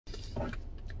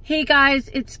Hey guys,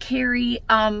 it's Kerri.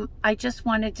 I just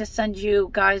wanted to send you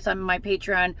guys on my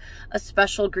Patreon a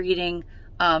special greeting.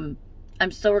 I'm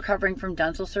still recovering from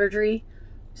dental surgery.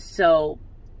 So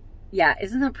yeah,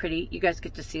 isn't that pretty? You guys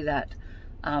get to see that.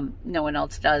 No one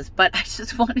else does, but I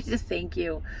just wanted to thank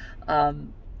you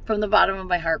from the bottom of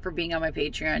my heart for being on my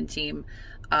Patreon team.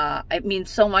 It means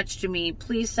so much to me.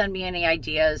 Please send me any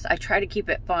ideas. I try to keep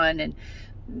it fun and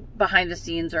behind the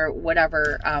scenes or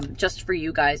whatever, just for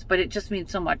you guys, but it just means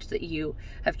so much that you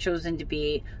have chosen to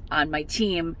be on my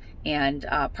team and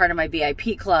part of my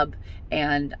VIP club,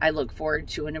 and I look forward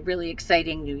to a really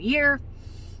exciting new year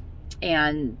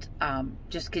and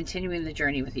just continuing the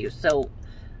journey with you. So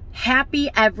happy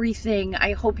everything.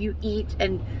 I hope you eat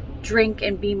and drink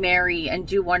and be merry and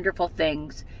do wonderful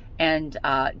things, and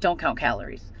don't count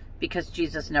calories, because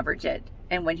Jesus never did.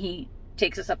 And when he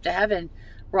takes us up to heaven,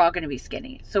 we're all going to be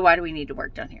skinny. So why do we need to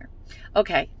work down here?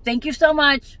 Okay. Thank you so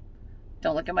much.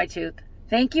 Don't look at my tooth.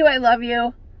 Thank you. I love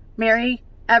you. Merry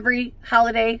every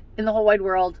holiday in the whole wide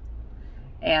world.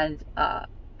 And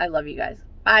I love you guys.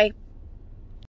 Bye.